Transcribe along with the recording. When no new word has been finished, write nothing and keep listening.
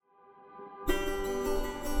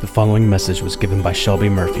The following message was given by Shelby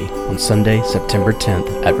Murphy on Sunday, September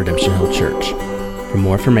 10th at Redemption Hill Church. For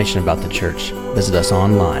more information about the church, visit us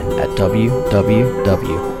online at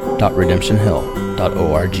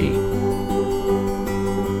www.redemptionhill.org.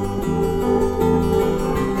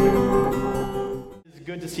 It's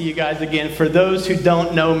good to see you guys again. For those who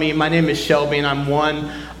don't know me, my name is Shelby and I'm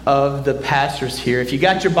one of the pastors here. If you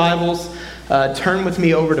got your Bibles, turn with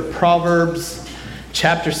me over to Proverbs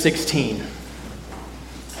chapter 16.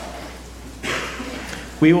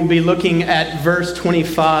 We will be looking at verse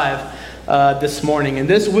 25 this morning, and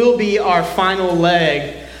this will be our final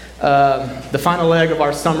leg, the final leg of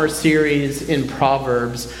our summer series in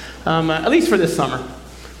Proverbs, at least for this summer.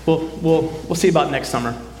 We'll see about next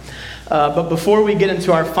summer. But before we get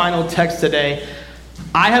into our final text today,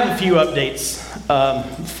 I have a few updates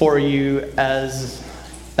for you as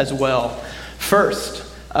well. First,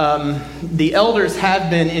 the elders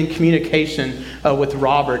have been in communication with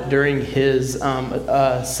Robert during his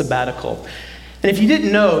sabbatical. And if you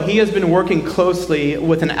didn't know, he has been working closely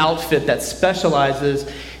with an outfit that specializes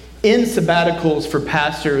in sabbaticals for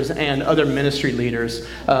pastors and other ministry leaders,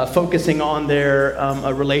 focusing on their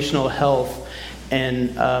relational health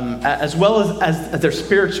and as well as their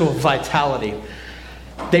spiritual vitality.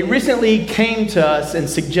 They recently came to us and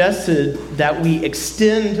suggested that we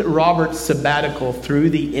extend Robert's sabbatical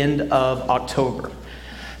through the end of October.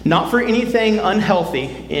 Not for anything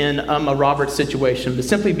unhealthy in a Robert situation, but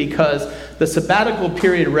simply because the sabbatical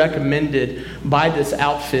period recommended by this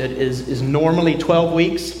outfit is normally 12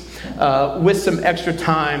 weeks, with some extra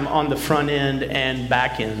time on the front end and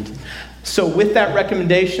back end. So with that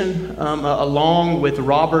recommendation, along with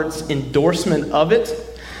Robert's endorsement of it,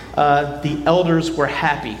 the elders were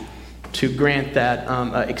happy to grant that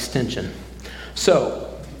extension. So,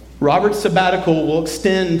 Robert's sabbatical will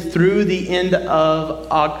extend through the end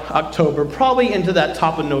of October, probably into that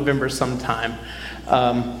top of November sometime.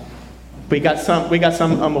 We got some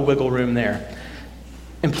wiggle room there.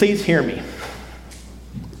 And please hear me.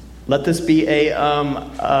 Let this be a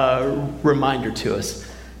reminder to us.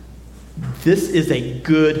 This is a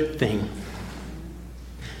good thing.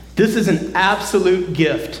 This is an absolute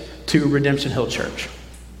gift to Redemption Hill Church.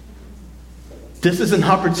 This is an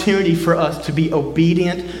opportunity for us to be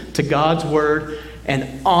obedient to God's word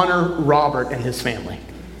and honor Robert and his family.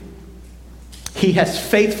 He has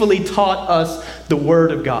faithfully taught us the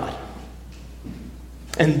word of God.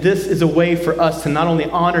 And this is a way for us to not only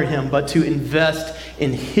honor him, but to invest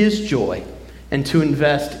in his joy and to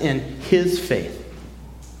invest in his faith.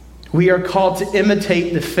 We are called to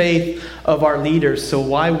imitate the faith of our leaders, so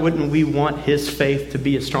why wouldn't we want his faith to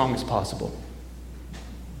be as strong as possible?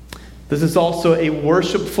 This is also a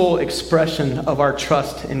worshipful expression of our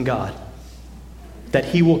trust in God, that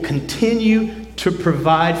he will continue to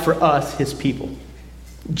provide for us, his people,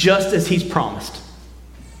 just as he's promised.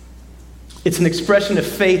 It's an expression of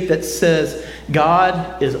faith that says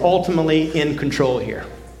God is ultimately in control here.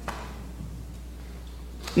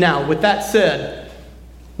 Now, with that said,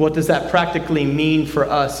 what does that practically mean for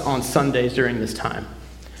us on Sundays during this time?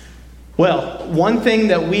 Well, one thing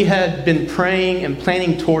that we had been praying and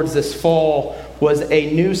planning towards this fall was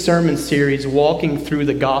a new sermon series walking through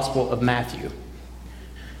the Gospel of Matthew.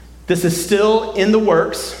 This is still in the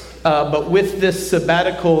works, but with this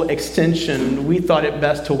sabbatical extension, we thought it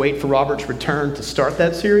best to wait for Robert's return to start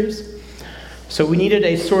that series. So we needed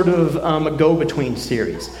a sort of a go-between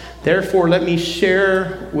series. Therefore, let me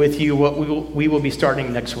share with you what we will be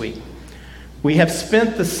starting next week. We have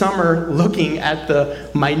spent the summer looking at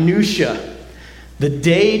the minutia, the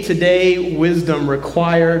day-to-day wisdom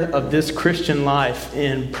required of this Christian life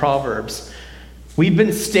in Proverbs. We've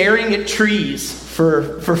been staring at trees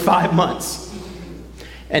for 5 months.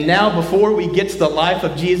 And now, before we get to the life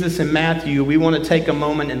of Jesus in Matthew, we want to take a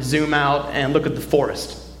moment and zoom out and look at the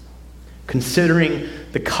forest, considering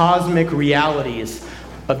the cosmic realities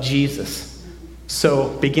of Jesus. So,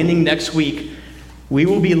 beginning next week, we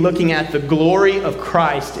will be looking at the glory of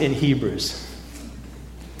Christ in Hebrews.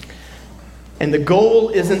 And the goal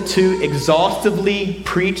isn't to exhaustively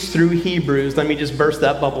preach through Hebrews. Let me just burst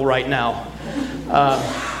that bubble right now.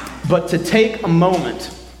 But to take a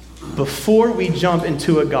moment before we jump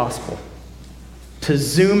into a gospel, to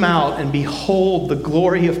zoom out and behold the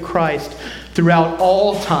glory of Christ throughout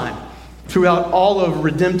all time, throughout all of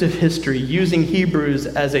redemptive history, using Hebrews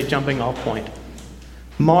as a jumping off point.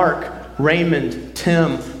 Mark, Raymond,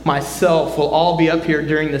 Tim, myself will all be up here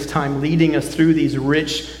during this time leading us through these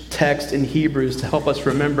rich texts in Hebrews to help us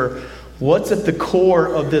remember what's at the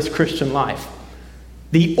core of this Christian life.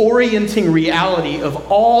 The orienting reality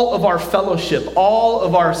of all of our fellowship, all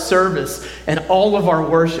of our service, and all of our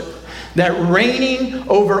worship. that reigning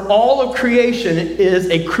over all of creation is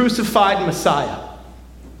a crucified Messiah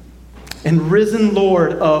and risen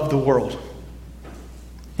Lord of the world.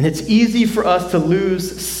 And it's easy for us to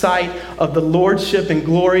lose sight of the lordship and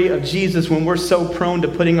glory of Jesus when we're so prone to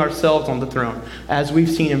putting ourselves on the throne, as we've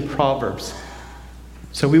seen in Proverbs.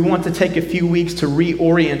 So we want to take a few weeks to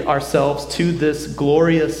reorient ourselves to this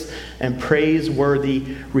glorious and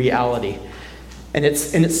praiseworthy reality. And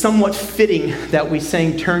it's somewhat fitting that we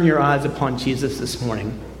sang "Turn Your Eyes Upon Jesus" this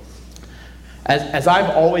morning. As I've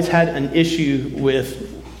always had an issue with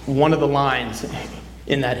one of the lines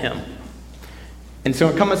in that hymn. And so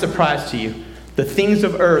it come as a surprise to you. The things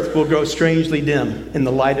of earth will grow strangely dim in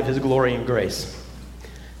the light of his glory and grace.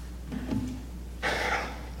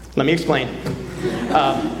 Let me explain.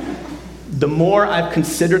 The more I've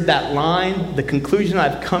considered that line, the conclusion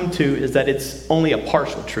I've come to is that it's only a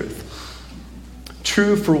partial truth.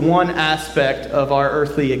 True for one aspect of our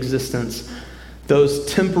earthly existence, those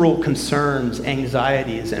temporal concerns,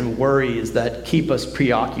 anxieties, and worries that keep us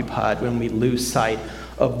preoccupied when we lose sight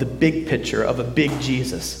of the big picture of a big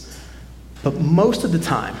Jesus. But most of the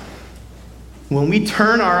time, when we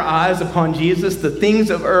turn our eyes upon Jesus, the things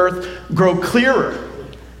of earth grow clearer,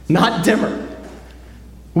 not dimmer.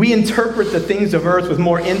 We interpret the things of earth with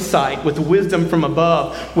more insight, with wisdom from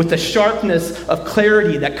above, with the sharpness of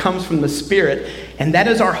clarity that comes from the Spirit. And that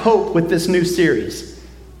is our hope with this new series,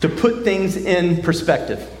 to put things in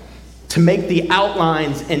perspective, to make the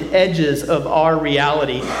outlines and edges of our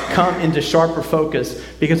reality come into sharper focus,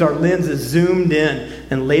 because our lens is zoomed in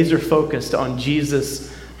and laser focused on Jesus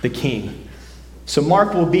the King. So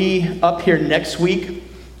Mark will be up here next week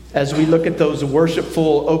as we look at those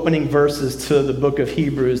worshipful opening verses to the book of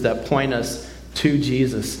Hebrews that point us to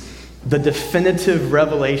Jesus, the definitive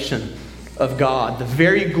revelation of God, the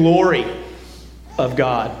very glory of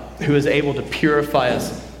God who is able to purify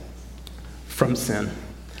us from sin.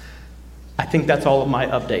 I think that's all of my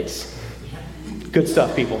updates. Good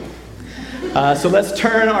stuff, people. So let's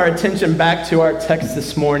turn our attention back to our text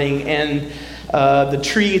this morning and the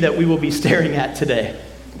tree that we will be staring at today.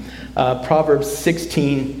 Proverbs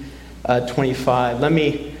 16:25. Let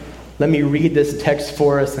me read this text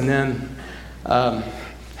for us, and then I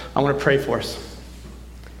want to pray for us.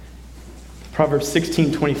 Proverbs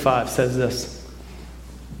 16:25 says this: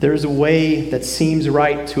 "There is a way that seems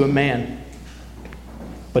right to a man,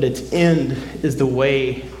 but its end is the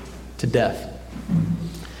way to death."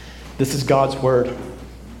 This is God's word.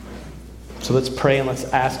 So let's pray and let's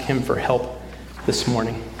ask him for help this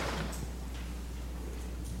morning.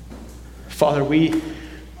 Father,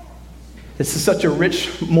 this is such a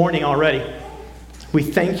rich morning already. We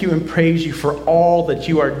thank you and praise you for all that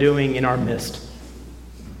you are doing in our midst.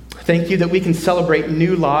 Thank you that we can celebrate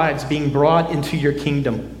new lives being brought into your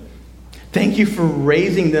kingdom. Thank you for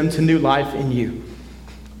raising them to new life in you.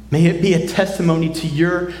 May it be a testimony to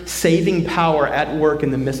your saving power at work in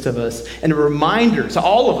the midst of us, and a reminder to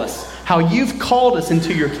all of us how you've called us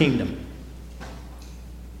into your kingdom.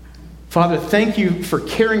 Father, thank you for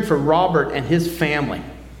caring for Robert and his family.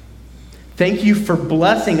 Thank you for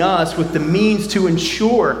blessing us with the means to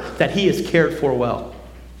ensure that he is cared for well.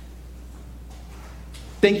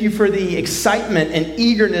 Thank you for the excitement and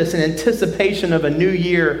eagerness and anticipation of a new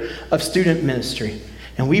year of student ministry.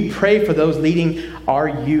 And we pray for those leading our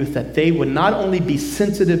youth that they would not only be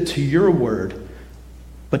sensitive to your word,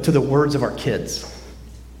 but to the words of our kids.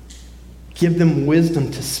 Give them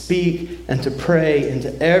wisdom to speak and to pray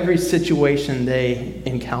into every situation they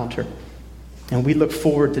encounter. And we look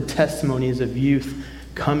forward to testimonies of youth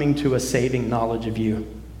coming to a saving knowledge of you.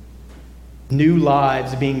 New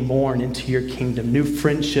lives being born into your kingdom. New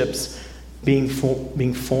friendships being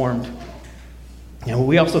formed. And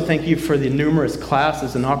we also thank you for the numerous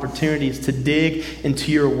classes and opportunities to dig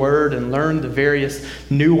into your word and learn the various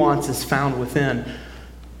nuances found within.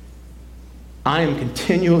 I am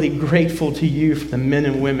continually grateful to you for the men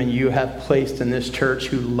and women you have placed in this church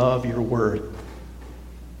who love your word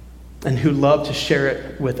and who love to share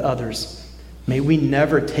it with others. May we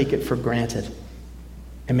never take it for granted.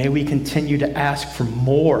 And may we continue to ask for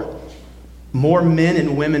more men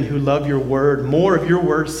and women who love your word, more of your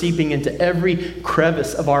word seeping into every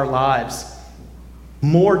crevice of our lives,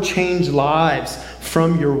 more changed lives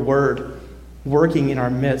from your word working in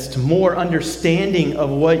our midst, more understanding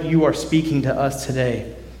of what you are speaking to us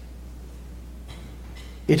today.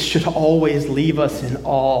 It should always leave us in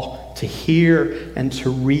awe to hear and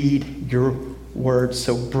to read your word.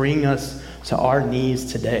 So bring us to our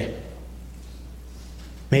knees today.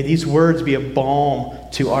 May these words be a balm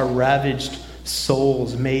to our ravaged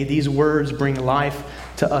souls. May these words bring life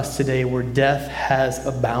to us today where death has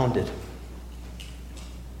abounded.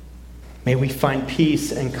 May we find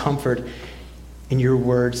peace and comfort in your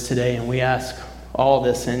words today. And we ask all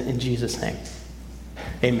this in Jesus' name.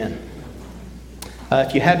 Amen.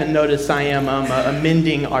 If you haven't noticed, I am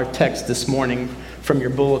amending our text this morning from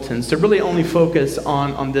your bulletins to really only focus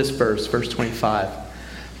on this verse 25.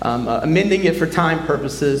 Amending it for time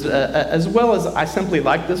purposes, as well as I simply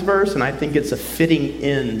like this verse, and I think it's a fitting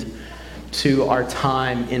end to our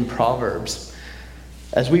time in Proverbs.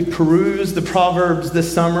 As we've perused the Proverbs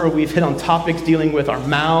this summer, we've hit on topics dealing with our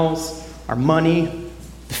mouths, our money,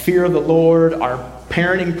 the fear of the Lord, our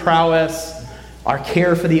parenting prowess, our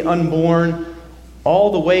care for the unborn,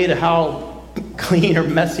 all the way to how clean or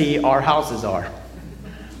messy our houses are.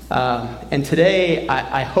 And today,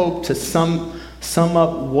 I hope to sum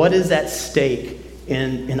up what is at stake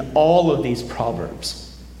in all of these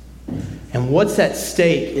Proverbs. And what's at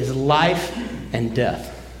stake is life and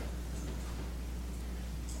death.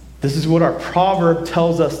 This is what our proverb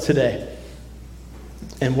tells us today,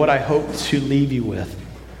 and what I hope to leave you with.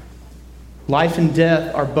 Life and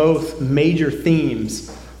death are both major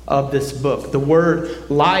themes of this book. The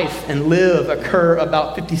word life and live occur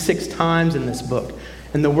about 56 times in this book,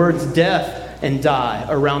 and the words death and die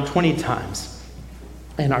around 20 times.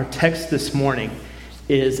 And our text this morning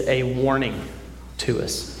is a warning to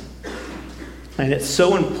us. And it's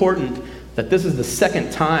so important that this is the second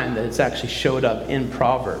time that it's actually showed up in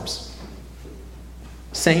Proverbs.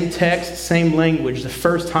 Same text, same language. The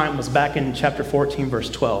first time was back in chapter 14, verse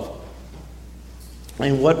 12.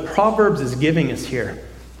 And what Proverbs is giving us here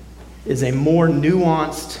is a more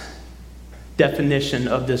nuanced definition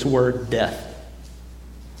of this word death.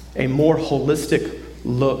 A more holistic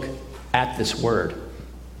look at this word.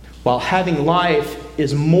 While having life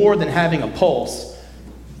is more than having a pulse,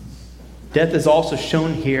 death is also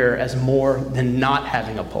shown here as more than not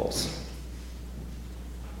having a pulse.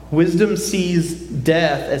 Wisdom sees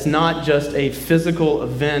death as not just a physical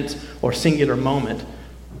event or singular moment,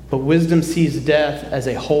 but wisdom sees death as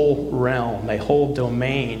a whole realm, a whole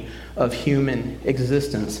domain of human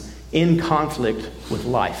existence in conflict with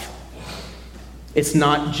life. It's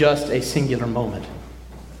not just a singular moment.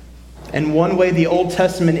 And one way the Old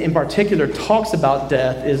Testament in particular talks about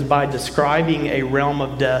death is by describing a realm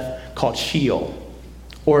of death called Sheol,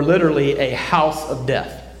 or literally a house of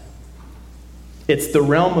death. It's the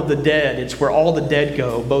realm of the dead. It's where all the dead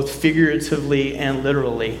go, both figuratively and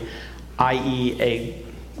literally, i.e. a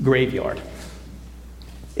graveyard.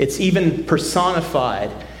 It's even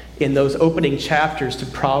personified in those opening chapters to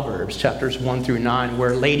Proverbs, chapters 1 through 9,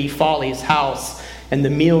 where Lady Folly's house and the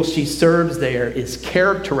meal she serves there is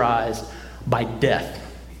characterized by death.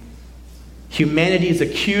 Humanity's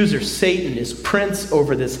accuser, Satan, is prince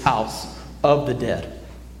over this house of the dead.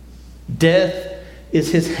 Death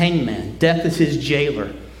is his hangman. Death is his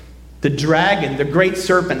jailer. The dragon, the great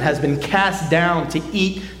serpent, has been cast down to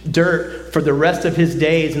eat dirt for the rest of his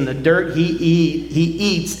days, and the dirt he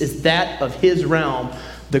eats is that of his realm,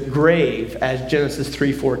 the grave, as Genesis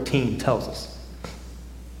 3:14 tells us.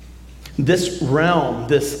 This realm,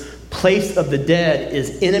 this place of the dead,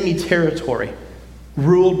 is enemy territory,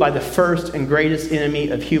 ruled by the first and greatest enemy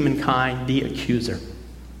of humankind, the accuser.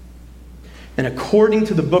 And according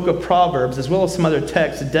to the book of Proverbs, as well as some other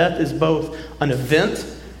texts, death is both an event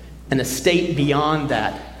and a state beyond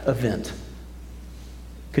that event.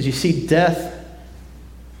 Because you see, death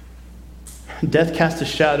casts a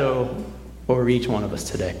shadow over each one of us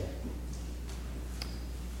today.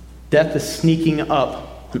 Death is sneaking up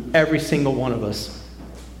on every single one of us,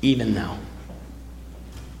 even now.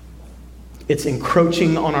 It's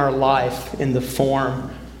encroaching on our life in the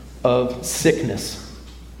form of sickness,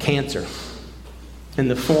 cancer, in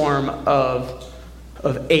the form of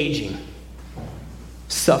aging,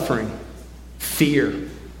 suffering, fear,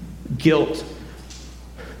 guilt,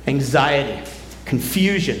 anxiety,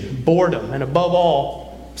 confusion, boredom, and above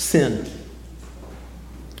all, sin.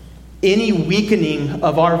 Any weakening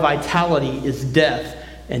of our vitality is death,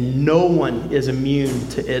 and no one is immune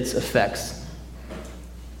to its effects.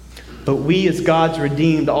 But we, as God's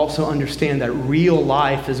redeemed, also understand that real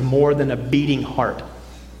life is more than a beating heart.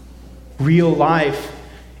 Real life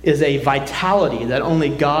is a vitality that only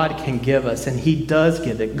God can give us, and He does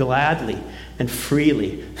give it gladly and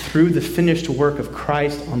freely through the finished work of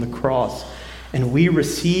Christ on the cross. And we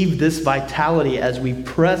receive this vitality as we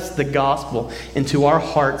press the gospel into our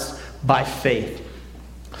hearts by faith.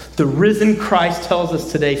 The risen Christ tells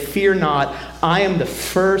us today, "Fear not, I am the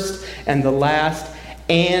first and the last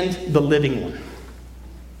and the living one."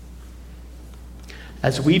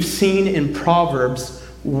 As we've seen in Proverbs,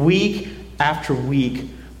 week after week,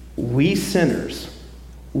 we sinners,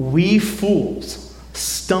 we fools,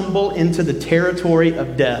 stumble into the territory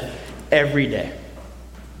of death every day.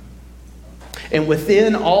 And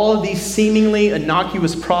within all of these seemingly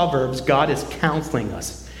innocuous proverbs, God is counseling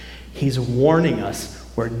us. He's warning us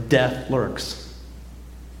where death lurks.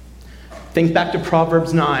 Think back to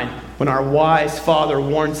Proverbs 9, when our wise father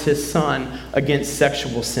warns his son against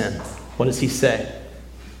sexual sin. What does he say?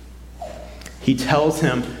 He tells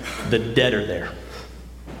him, the dead are there.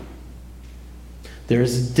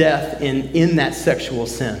 There's death in that sexual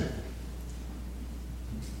sin.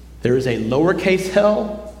 There is a lowercase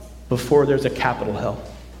hell before there's a capital hell.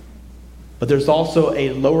 But there's also a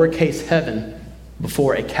lowercase heaven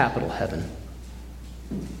before a capital heaven.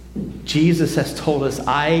 Jesus has told us,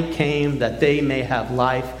 I came that they may have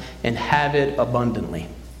life and have it abundantly.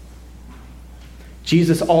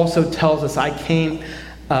 Jesus also tells us, I came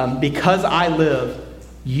because I live,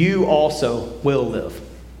 you also will live.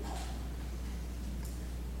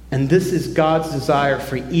 And this is God's desire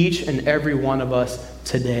for each and every one of us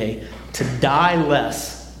today, to die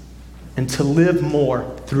less and to live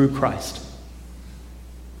more through Christ.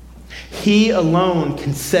 He alone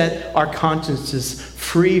can set our consciences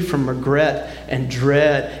free from regret and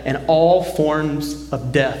dread and all forms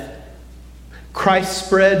of death. Christ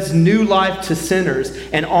spreads new life to sinners,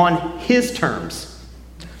 and on his terms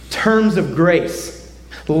of grace,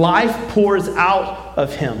 life pours out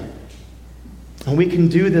of him. And we can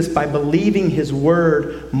do this by believing his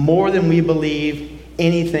word more than we believe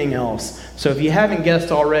anything else. So if you haven't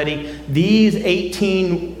guessed already, these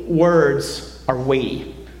 18 words are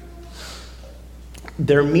weighty.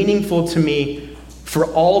 They're meaningful to me for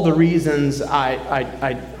all the reasons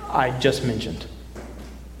I just mentioned.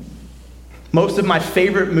 Most of my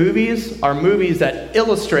favorite movies are movies that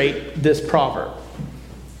illustrate this proverb.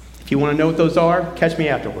 If you want to know what those are, catch me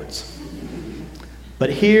afterwards. But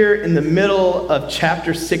here in the middle of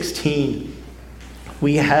chapter 16,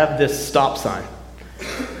 we have this stop sign,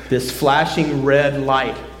 this flashing red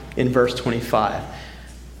light in verse 25.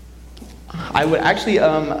 I would actually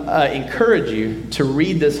encourage you to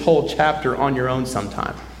read this whole chapter on your own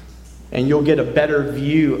sometime, and you'll get a better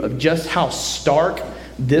view of just how stark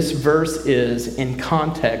this verse is in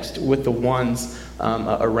context with the ones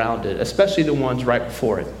around it, especially the ones right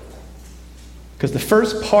before it. Because the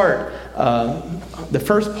first part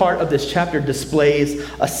of this chapter displays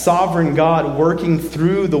a sovereign God working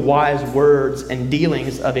through the wise words and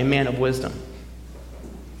dealings of a man of wisdom.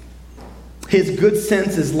 His good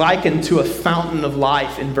sense is likened to a fountain of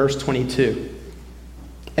life in verse 22.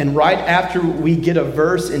 And right after we get a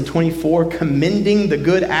verse in 24 commending the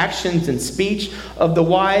good actions and speech of the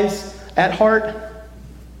wise at heart,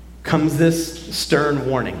 comes this stern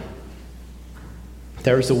warning.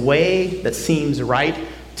 There is a way that seems right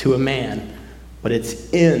to a man, but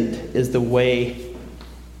its end is the way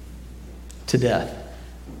to death.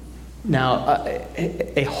 Now,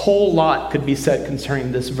 a whole lot could be said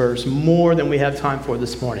concerning this verse, more than we have time for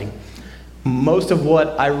this morning. Most of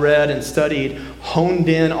what I read and studied honed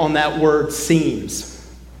in on that word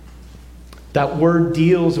seems. That word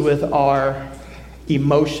deals with our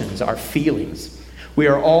emotions, our feelings. We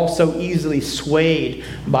are all so easily swayed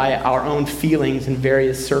by our own feelings in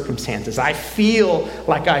various circumstances. I feel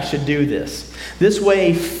like I should do this. This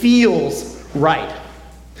way feels right.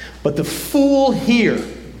 But the fool here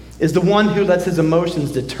is the one who lets his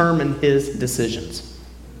emotions determine his decisions.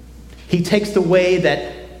 He takes the way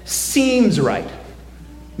that seems right,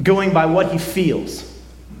 going by what he feels.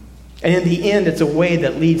 And in the end, it's a way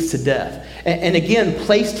that leads to death. And again,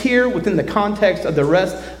 placed here within the context of the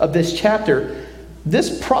rest of this chapter,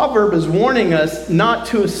 this proverb is warning us not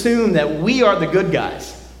to assume that we are the good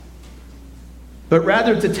guys, but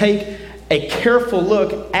rather to take a careful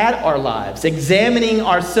look at our lives, examining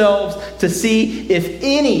ourselves to see if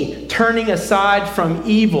any turning aside from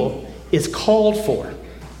evil is called for.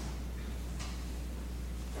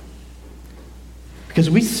 Because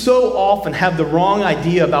we so often have the wrong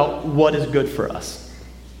idea about what is good for us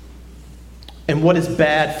and what is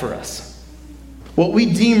bad for us. What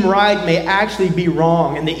we deem right may actually be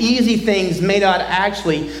wrong, and the easy things may not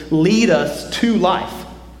actually lead us to life.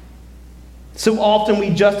 So often we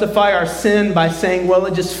justify our sin by saying, well,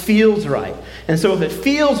 it just feels right. And so if it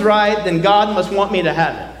feels right, then God must want me to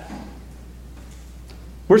have it.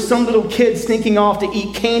 We're some little kid sneaking off to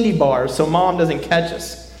eat candy bars so mom doesn't catch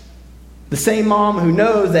us. The same mom who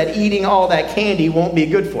knows that eating all that candy won't be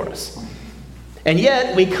good for us. And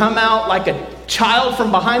yet we come out like a child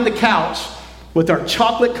from behind the couch with our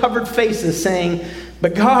chocolate-covered faces saying,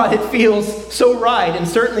 but God, it feels so right, and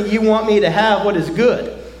certainly you want me to have what is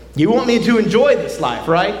good. You want me to enjoy this life,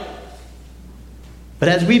 right? But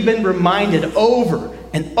as we've been reminded over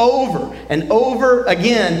and over and over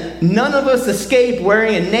again, none of us escape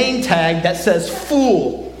wearing a name tag that says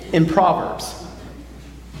fool in Proverbs.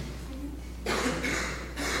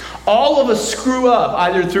 All of us screw up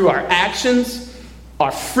either through our actions,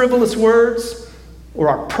 our frivolous words, or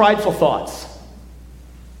our prideful thoughts.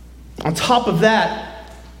 On top of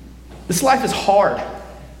that, this life is hard.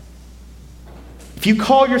 If you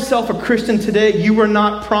call yourself a Christian today, you were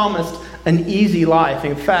not promised an easy life.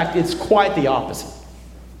 In fact, it's quite the opposite.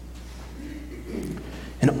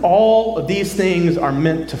 And all of these things are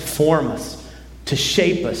meant to form us, to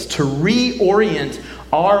shape us, to reorient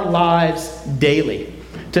our lives daily,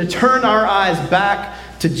 to turn our eyes back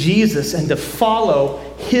to Jesus and to follow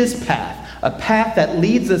his path, a path that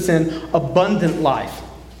leads us in abundant life.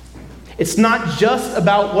 It's not just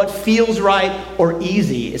about what feels right or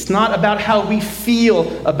easy. It's not about how we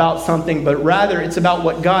feel about something, but rather it's about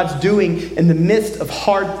what God's doing in the midst of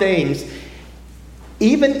hard things,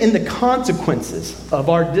 even in the consequences of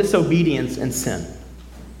our disobedience and sin.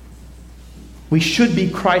 We should be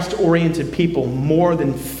Christ-oriented people more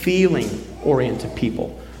than feeling-oriented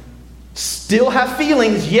people. Still have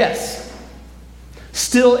feelings, yes.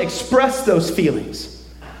 Still express those feelings.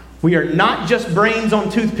 We are not just brains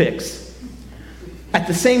on toothpicks. At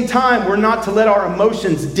the same time, we're not to let our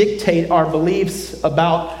emotions dictate our beliefs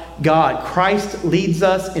about God. Christ leads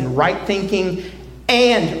us in right thinking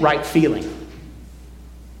and right feeling.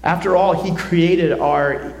 After all, he created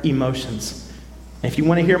our emotions. And if you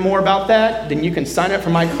want to hear more about that, then you can sign up for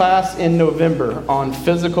my class in November on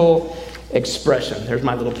physical expression. There's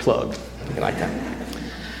my little plug. You like that.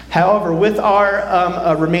 However, with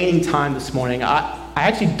our remaining time this morning, I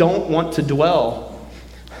actually don't want to dwell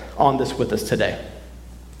on this with us today.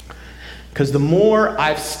 Because the more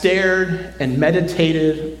I've stared and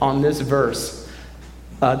meditated on this verse,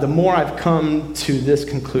 the more I've come to this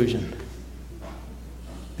conclusion.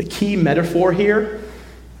 The key metaphor here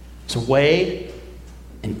is way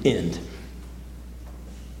and end.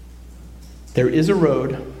 There is a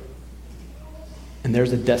road and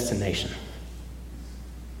there's a destination.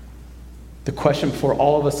 The question for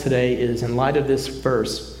all of us today is, in light of this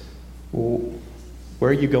verse, where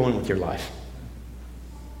are you going with your life?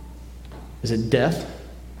 Is it death?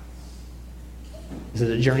 Is it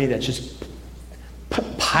a journey that's just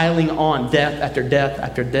piling on death after death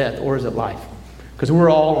after death? Or is it life? Because we're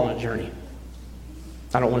all on a journey.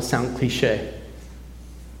 I don't want to sound cliche.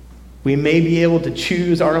 We may be able to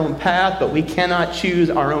choose our own path, but we cannot choose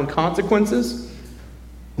our own consequences.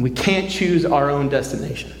 We can't choose our own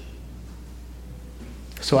destination.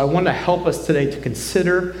 So I want to help us today to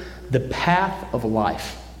consider the path of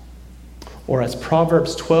life. Or as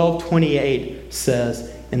Proverbs 12:28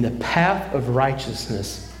 says, in the path of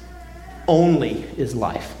righteousness only is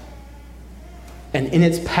life. And in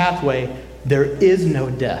its pathway, there is no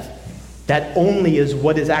death. That only is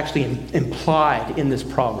what is actually implied in this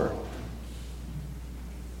proverb.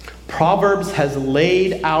 Proverbs has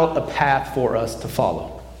laid out a path for us to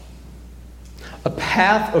follow. A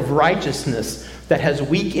path of righteousness that has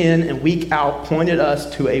week in and week out pointed us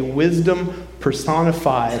to a wisdom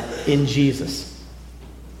personified in Jesus.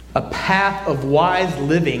 A path of wise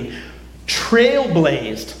living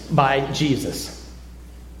trailblazed by Jesus.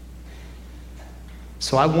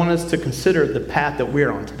 So I want us to consider the path that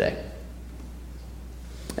we're on today.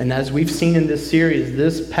 And as we've seen in this series,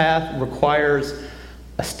 this path requires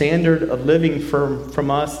a standard of living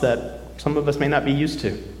from us that some of us may not be used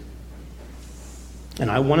to. And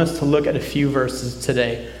I want us to look at a few verses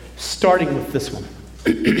today, starting with this one.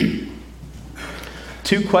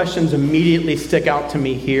 Two questions immediately stick out to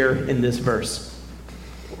me here in this verse.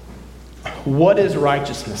 What is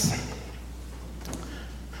righteousness?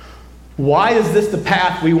 Why is this the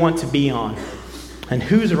path we want to be on? And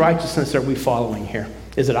whose righteousness are we following here?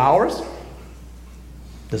 Is it ours?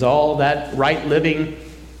 Does all that right living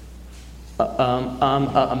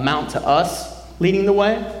amount to us leading the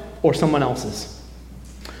way, or someone else's?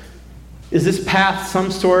 Is this path some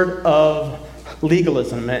sort of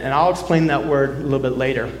legalism? And I'll explain that word a little bit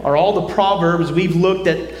later. Are all the Proverbs we've looked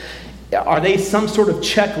at, are they some sort of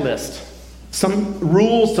checklist? Some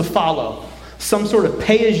rules to follow? Some sort of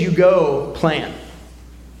pay-as-you-go plan?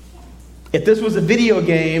 If this was a video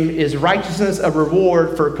game, is righteousness a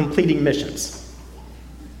reward for completing missions?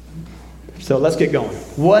 So let's get going.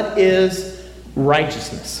 What is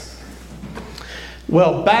righteousness?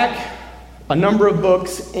 Well, back a number of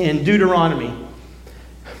books in Deuteronomy,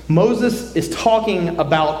 Moses is talking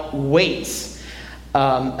about weights,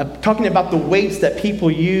 talking about the weights that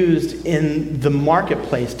people used in the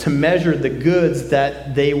marketplace to measure the goods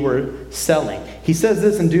that they were selling. He says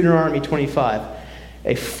this in Deuteronomy 25,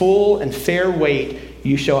 a full and fair weight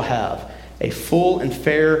you shall have. A full and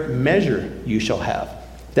fair measure you shall have,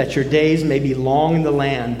 that your days may be long in the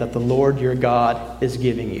land that the Lord your God is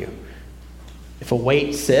giving you. If a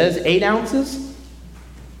weight says 8 ounces,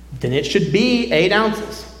 then it should be 8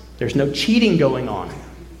 ounces. There's no cheating going on.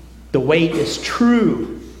 The weight is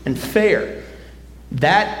true and fair.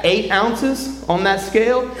 That 8 ounces on that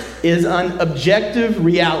scale is an objective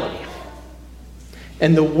reality.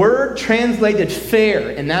 And the word translated fair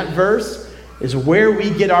in that verse is where we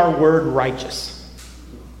get our word righteous.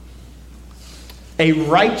 A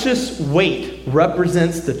righteous weight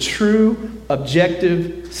represents the true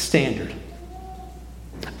objective standard.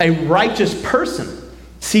 A righteous person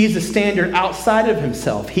sees a standard outside of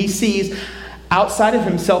himself. He sees outside of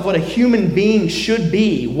himself what a human being should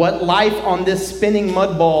be, what life on this spinning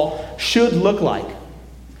mud ball should look like.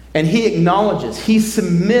 And he acknowledges, he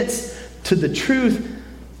submits to the truth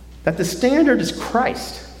that the standard is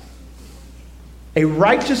Christ. A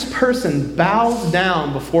righteous person bows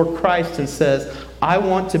down before Christ and says, I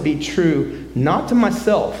want to be true, not to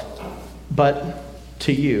myself, but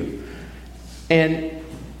to you. And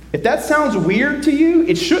if that sounds weird to you,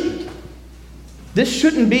 it shouldn't. This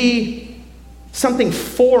shouldn't be something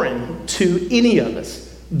foreign to any of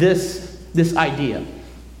us, this idea.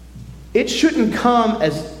 It shouldn't come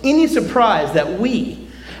as any surprise that we,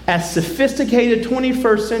 as sophisticated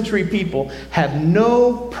 21st century people, have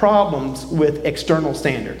no problems with external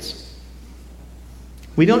standards.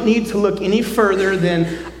 We don't need to look any further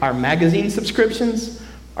than our magazine subscriptions,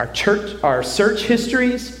 our search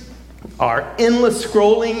histories, our endless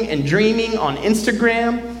scrolling and dreaming on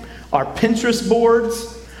Instagram, our Pinterest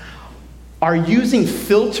boards, our using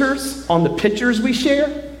filters on the pictures we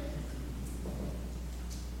share.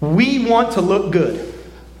 We want to look good.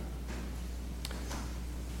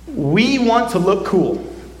 We want to look cool.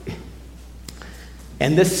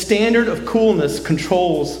 And this standard of coolness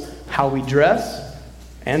controls how we dress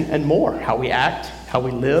and more, how we act, how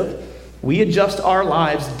we live. We adjust our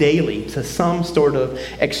lives daily to some sort of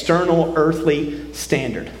external earthly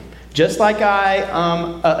standard. Just like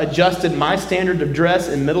I adjusted my standard of dress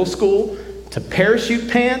in middle school to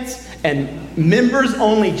parachute pants and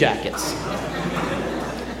members-only jackets.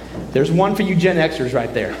 There's one for you Gen Xers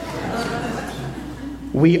right there.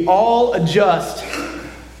 We all adjust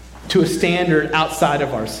to a standard outside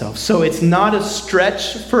of ourselves. So it's not a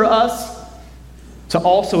stretch for us to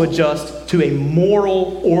also adjust to a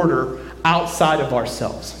moral order outside of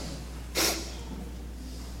ourselves.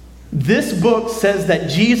 This book says that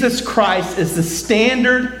Jesus Christ is the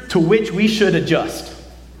standard to which we should adjust.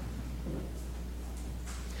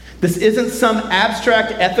 This isn't some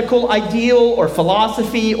abstract ethical ideal or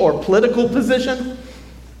philosophy or political position,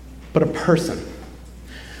 but a person.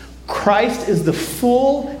 Christ is the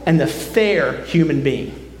full and the fair human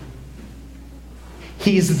being.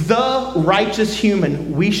 He's the righteous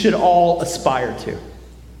human we should all aspire to.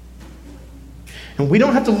 And we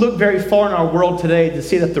don't have to look very far in our world today to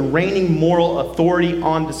see that the reigning moral authority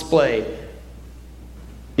on display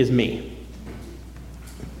is me.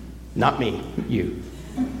 Not me, you.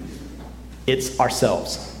 It's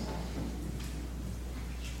ourselves.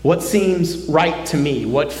 What seems right to me?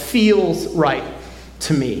 What feels right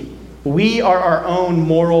to me? We are our own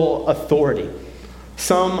moral authority.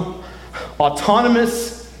 Some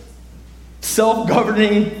autonomous,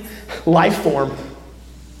 self-governing life form,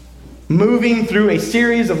 moving through a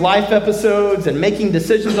series of life episodes and making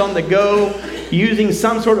decisions on the go using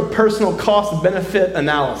some sort of personal cost-benefit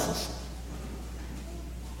analysis.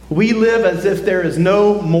 We live as if there is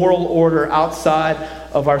no moral order outside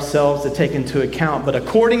of ourselves to take into account. But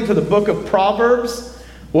according to the book of Proverbs,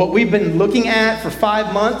 what we've been looking at for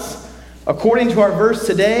 5 months, according to our verse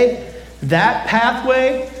today, that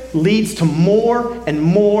pathway leads to more and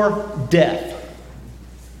more death.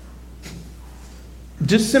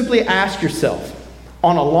 Just simply ask yourself,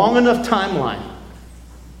 on a long enough timeline,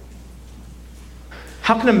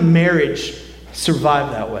 how can a marriage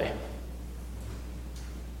survive that way?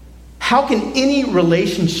 How can any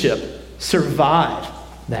relationship survive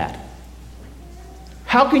that?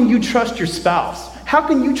 How can you trust your spouse? How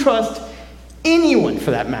can you trust anyone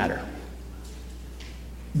for that matter?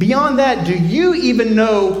 Beyond that, do you even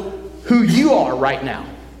know who you are right now?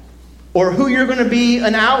 Or who you're going to be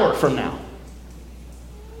an hour from now?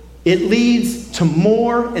 It leads to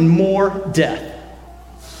more and more death.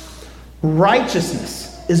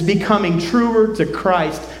 Righteousness is becoming truer to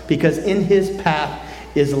Christ because in his path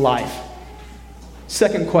is life.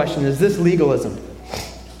 Second question, is this legalism?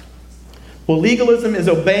 Well, legalism is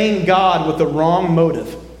obeying God with the wrong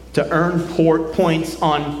motive to earn points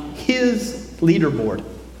on his leaderboard.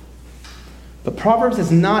 But Proverbs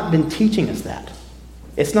has not been teaching us that.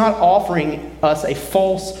 It's not offering us a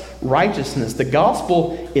false righteousness. The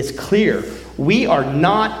gospel is clear. We are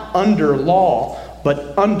not under law,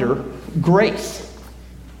 but under grace.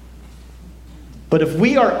 But if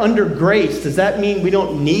we are under grace, does that mean we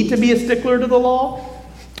don't need to be a stickler to the law?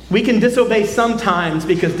 We can disobey sometimes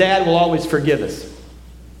because Dad will always forgive us.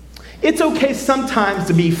 It's okay sometimes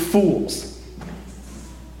to be fools.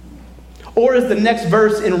 Or as the next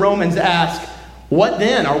verse in Romans asks, what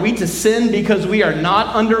then? Are we to sin because we are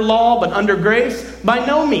not under law but under grace? By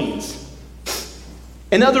no means.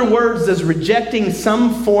 In other words, does rejecting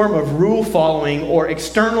some form of rule following or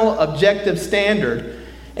external objective standard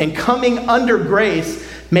and coming under grace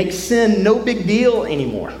make sin no big deal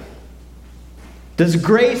anymore? Does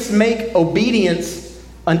grace make obedience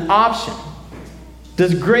an option?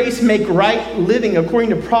 Does grace make right living according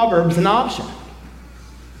to Proverbs an option?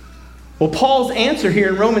 Well, Paul's answer here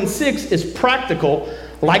in Romans 6 is practical,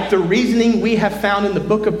 like the reasoning we have found in the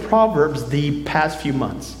book of Proverbs the past few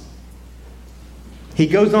months. He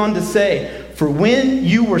goes on to say, for when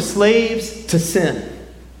you were slaves to sin,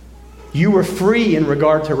 you were free in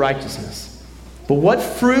regard to righteousness. But what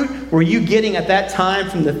fruit were you getting at that time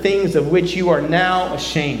from the things of which you are now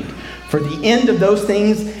ashamed? For the end of those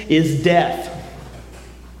things is death.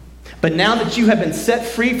 But now that you have been set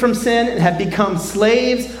free from sin and have become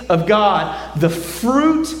slaves of God, the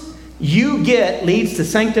fruit you get leads to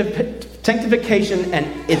sanctification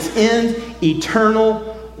and its end,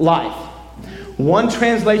 eternal life. One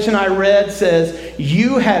translation I read says,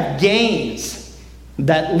 you have gains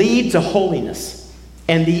that lead to holiness,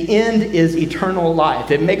 and the end is eternal life.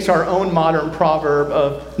 It makes our own modern proverb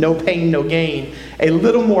of no pain, no gain a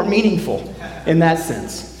little more meaningful in that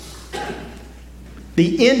sense.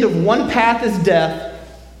 The end of one path is death.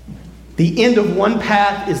 The end of one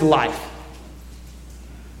path is life.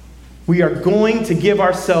 We are going to give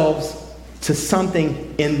ourselves to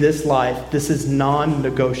something in this life. This is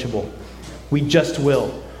non-negotiable. We just will.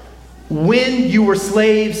 When you were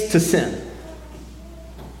slaves to sin,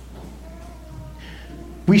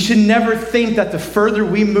 we should never think that the further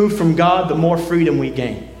we move from God, the more freedom we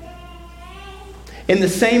gain. In the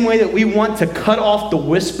same way that we want to cut off the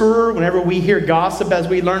whisperer whenever we hear gossip, as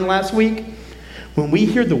we learned last week, when we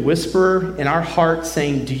hear the whisperer in our heart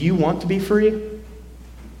saying, do you want to be free?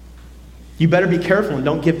 You better be careful and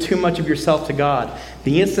don't give too much of yourself to God.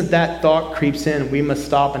 The instant that thought creeps in, we must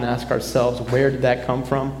stop and ask ourselves, where did that come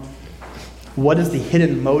from? What is the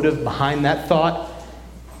hidden motive behind that thought?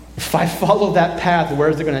 If I follow that path, where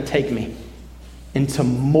is it going to take me? Into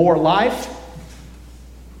more life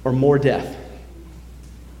or more death?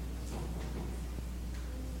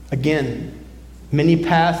 Again, many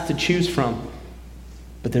paths to choose from,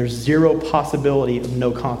 but there's zero possibility of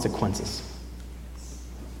no consequences.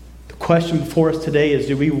 The question before us today is,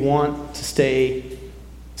 do we want to stay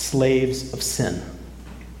slaves of sin?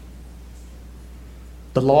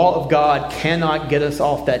 The law of God cannot get us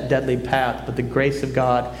off that deadly path, but the grace of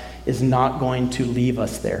God is not going to leave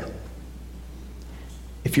us there.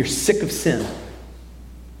 If you're sick of sin,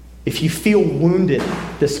 if you feel wounded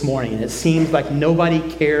this morning and it seems like nobody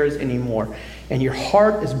cares anymore, and your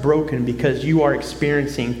heart is broken because you are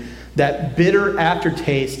experiencing that bitter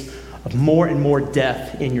aftertaste of more and more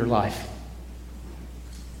death in your life,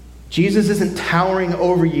 Jesus isn't towering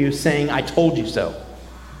over you saying, I told you so.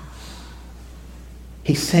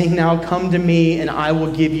 He's saying, now come to me and I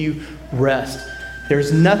will give you rest.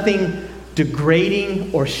 There's nothing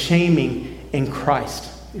degrading or shaming in Christ.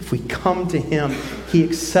 If we come to him, he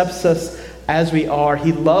accepts us as we are.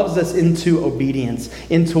 He loves us into obedience,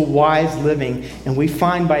 into wise living. And we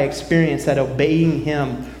find by experience that obeying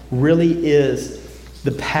him really is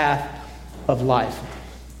the path of life.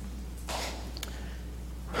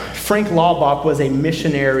 Frank Laubach was a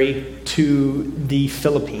missionary to the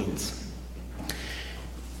Philippines.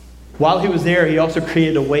 While he was there, he also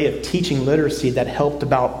created a way of teaching literacy that helped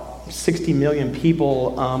about 60 million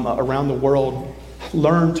people around the world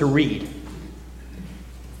learn to read.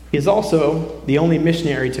 He is also the only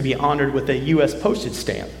missionary to be honored with a U.S. postage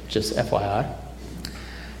stamp, just FYI.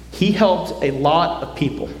 He helped a lot of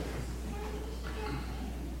people.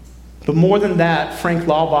 But more than that, Frank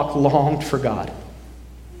Laubach longed for God.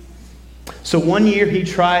 So one year he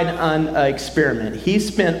tried an experiment. He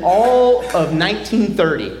spent all of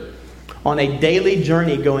 1930 on a daily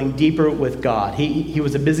journey going deeper with God. He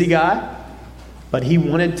was a busy guy, but he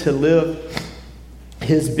wanted to live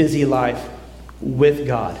his busy life with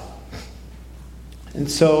God. And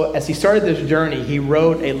so as he started this journey, he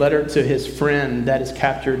wrote a letter to his friend that is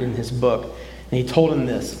captured in his book. And he told him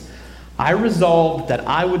this: I resolved that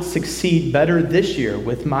I would succeed better this year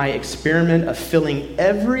with my experiment of filling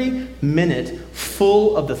every minute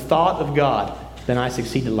full of the thought of God than I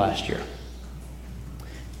succeeded last year.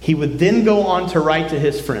 He would then go on to write to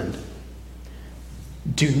his friend,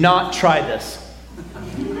 "Do not try this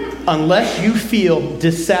unless you feel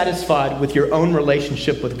dissatisfied with your own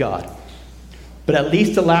relationship with God. But at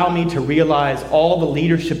least allow me to realize all the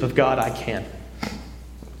leadership of God I can.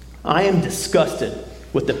 I am disgusted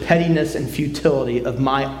with the pettiness and futility of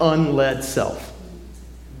my unled self.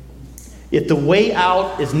 If the way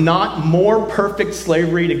out is not more perfect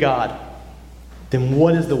slavery to God, then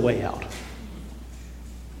what is the way out?"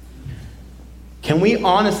 Can we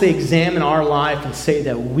honestly examine our life and say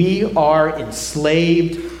that we are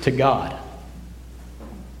enslaved to God?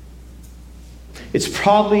 It's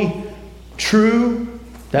probably true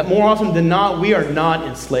that more often than not, we are not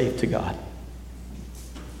enslaved to God.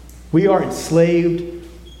 We are enslaved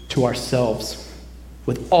to ourselves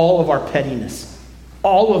with all of our pettiness,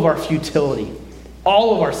 all of our futility,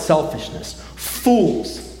 all of our selfishness.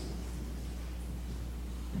 Fools.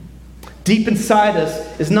 Deep inside us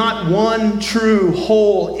is not one true,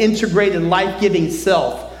 whole, integrated, life-giving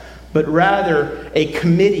self, but rather a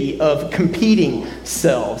committee of competing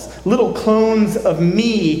selves, little clones of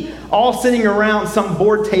me, all sitting around some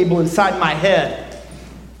board table inside my head.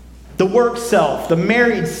 The work self, the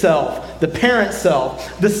married self, the parent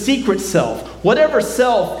self, the secret self, whatever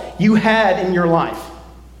self you had in your life.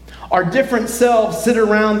 Our different selves sit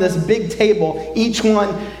around this big table, each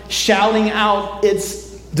one shouting out its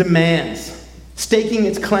demands, staking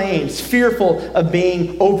its claims, fearful of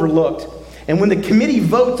being overlooked. And when the committee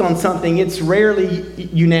votes on something, it's rarely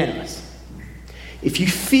unanimous. If you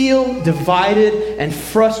feel divided and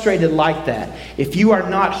frustrated like that, if you are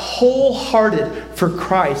not wholehearted for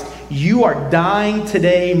Christ, you are dying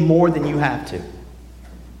today more than you have to.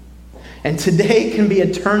 And today can be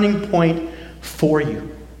a turning point for you.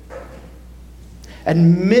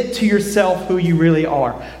 Admit to yourself who you really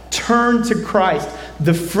are. Turn to Christ,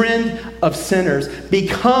 the friend of sinners.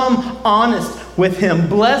 Become honest with him.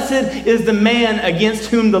 Blessed is the man against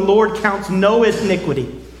whom the Lord counts no iniquity,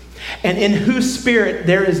 and in whose spirit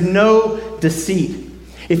there is no deceit.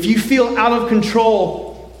 If you feel out of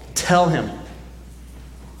control, tell him.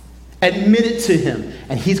 Admit it to him,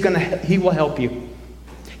 and he will help you.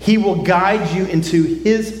 He will guide you into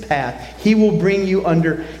his path. He will bring you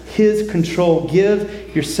under his control.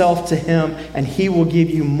 Give yourself to him, and he will give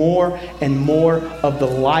you more and more of the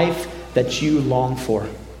life that you long for.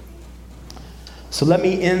 So let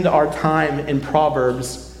me end our time in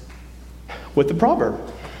Proverbs with the proverb.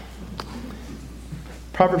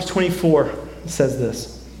 Proverbs 24 says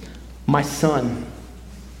this: "My son,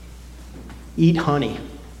 eat honey,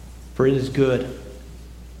 for it is good,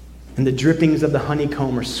 and the drippings of the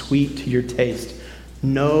honeycomb are sweet to your taste.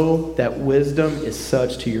 Know that wisdom is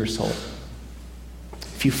such to your soul.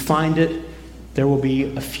 If you find it, there will be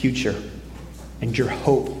a future, and your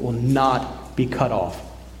hope will not be cut off."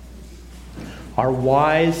 Our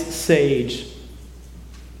wise sage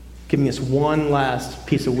giving us one last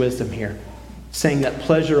piece of wisdom here, saying that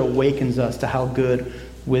pleasure awakens us to how good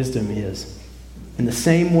wisdom is. In the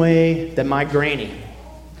same way that my granny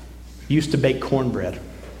used to bake cornbread.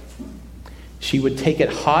 She would take it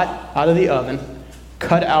hot out of the oven,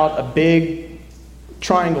 cut out a big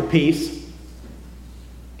triangle piece,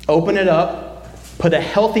 open it up, put a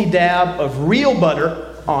healthy dab of real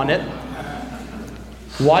butter on it,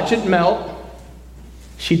 watch it melt.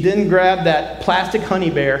 She'd then grab that plastic honey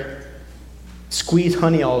bear, squeeze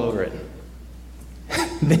honey all over it.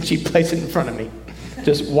 Then she'd place it in front of me,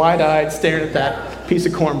 just wide-eyed, staring at that piece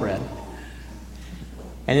of cornbread.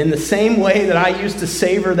 And in the same way that I used to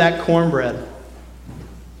savor that cornbread,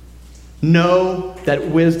 know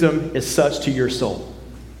that wisdom is such to your soul.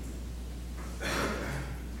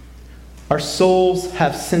 Our souls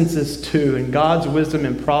have senses too, and God's wisdom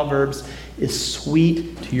in Proverbs is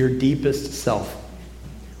sweet to your deepest self.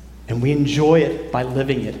 And we enjoy it by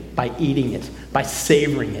living it, by eating it, by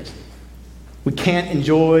savoring it. We can't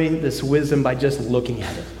enjoy this wisdom by just looking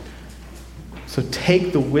at it. So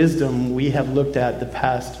take the wisdom we have looked at the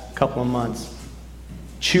past couple of months.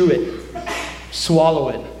 Chew it. Swallow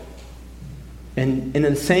it. And in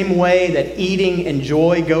the same way that eating and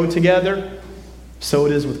joy go together, so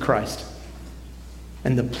it is with Christ.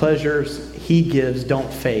 And the pleasures he gives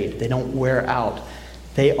don't fade. They don't wear out.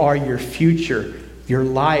 They are your future, your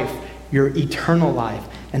life, your eternal life.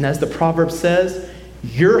 And as the proverb says,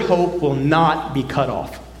 your hope will not be cut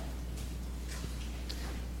off.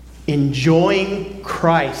 Enjoying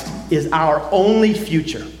Christ is our only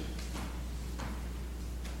future.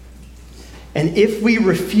 And if we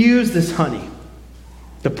refuse this honey,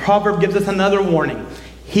 the proverb gives us another warning.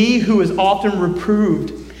 He who is often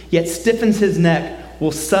reproved, yet stiffens his neck,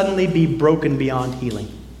 will suddenly be broken beyond healing.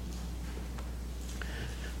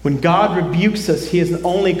 When God rebukes us, he is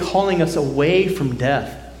only calling us away from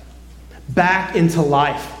death, back into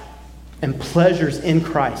life and pleasures in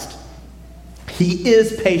Christ. He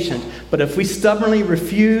is patient, but if we stubbornly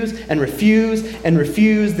refuse and refuse and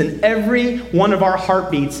refuse, then every one of our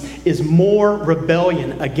heartbeats is more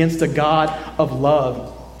rebellion against a God of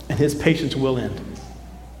love, and his patience will end.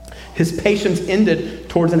 His patience ended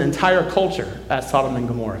towards an entire culture at Sodom and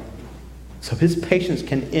Gomorrah. So his patience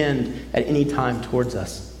can end at any time towards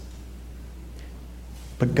us.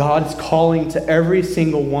 But God is calling to every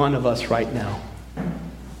single one of us right now.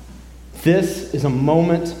 This is a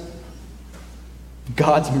moment of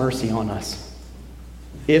God's mercy on us,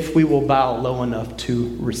 if we will bow low enough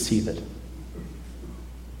to receive it.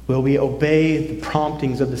 Will we obey the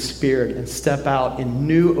promptings of the Spirit and step out in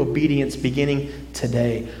new obedience beginning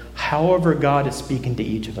today, however God is speaking to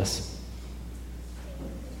each of us?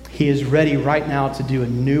 He is ready right now to do a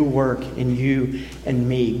new work in you and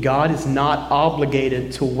me. God is not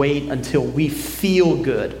obligated to wait until we feel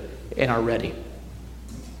good and are ready.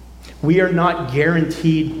 We are not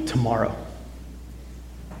guaranteed tomorrow.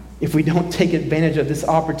 If we don't take advantage of this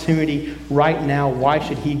opportunity right now, why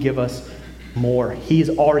should he give us more? He's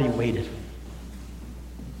already waited.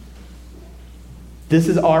 This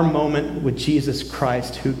is our moment with Jesus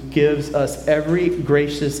Christ, who gives us every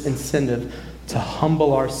gracious incentive to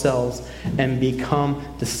humble ourselves and become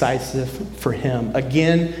decisive for him.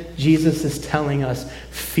 Again, Jesus is telling us,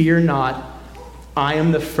 fear not, I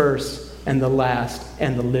am the first and the last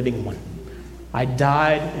and the living one. I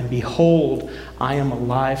died, and behold, I am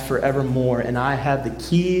alive forevermore, and I have the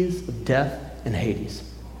keys of death and Hades.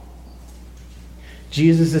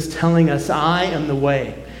 Jesus is telling us, I am the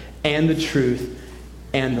way and the truth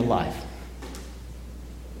and the life.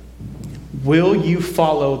 Will you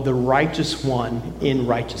follow the righteous one in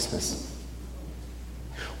righteousness?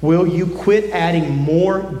 Will you quit adding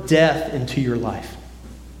more death into your life?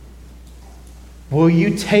 Will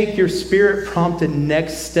you take your Spirit-prompted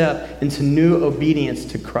next step into new obedience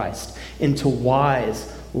to Christ, into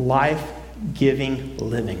wise, life-giving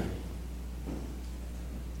living?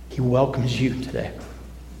 He welcomes you today.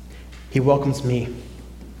 He welcomes me.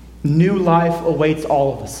 New life awaits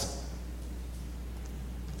all of us.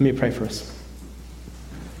 Let me pray for us.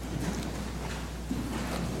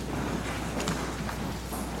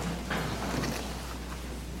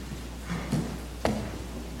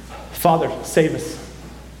 Father, save us.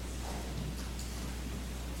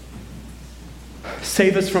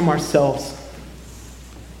 Save us from ourselves.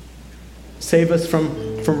 Save us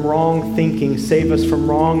from wrong thinking. Save us from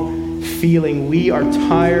wrong feeling. We are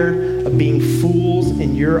tired of being fools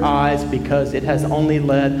in your eyes because it has only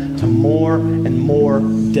led to more and more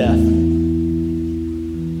death.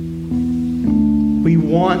 We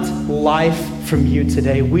want life from you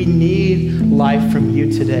today. We need life from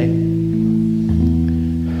you today.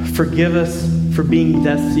 Forgive us for being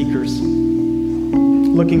death seekers,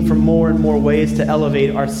 looking for more and more ways to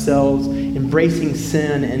elevate ourselves, embracing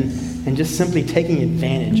sin, and just simply taking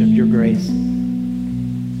advantage of your grace.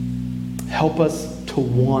 Help us to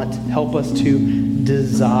want, help us to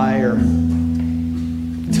desire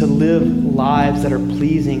to live lives that are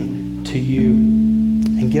pleasing to you,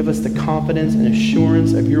 and give us the confidence and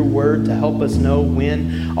assurance of your word to help us know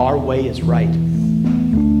when our way is right.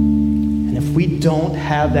 If we don't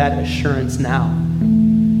have that assurance now,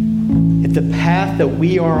 if the path that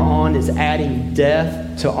we are on is adding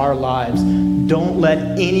death to our lives, don't let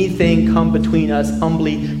anything come between us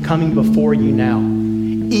humbly coming before you now.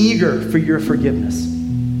 Eager for your forgiveness.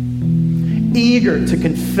 Eager to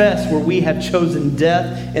confess where we have chosen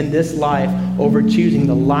death in this life over choosing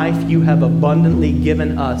the life you have abundantly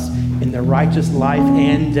given us in the righteous life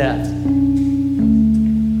and death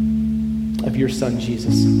of your Son,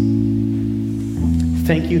 Jesus.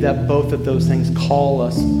 Thank you that both of those things call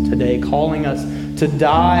us today, calling us to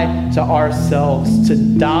die to ourselves, to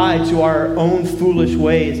die to our own foolish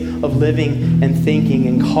ways of living and thinking,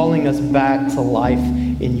 and calling us back to life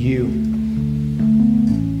in you.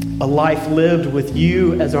 A life lived with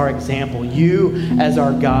you as our example, you as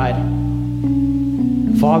our guide.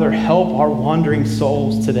 Father, help our wandering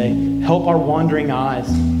souls today. Help our wandering eyes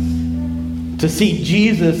to see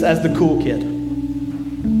Jesus as the cool kid,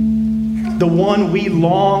 the one we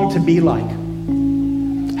long to be like.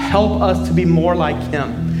 Help us to be more like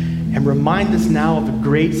him, and remind us now of the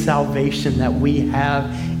great salvation that we have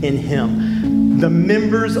in him. The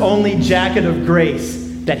members only jacket of grace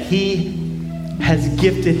that he has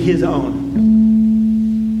gifted his own.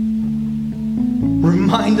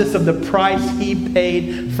 Remind us of the price he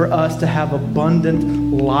paid for us to have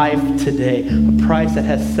abundant life today. A price that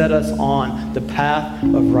has set us on the path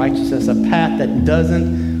of righteousness, a path that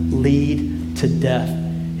doesn't lead to death.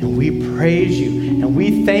 And we praise you and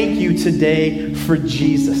we thank you today for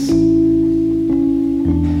Jesus.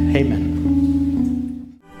 Amen.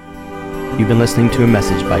 You've been listening to a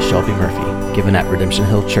message by Shelby Murphy, given at Redemption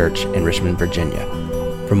Hill Church in Richmond, Virginia.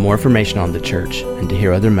 For more information on the church and to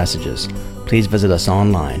hear other messages, please visit us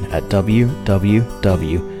online at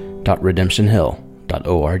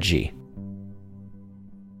www.redemptionhill.org.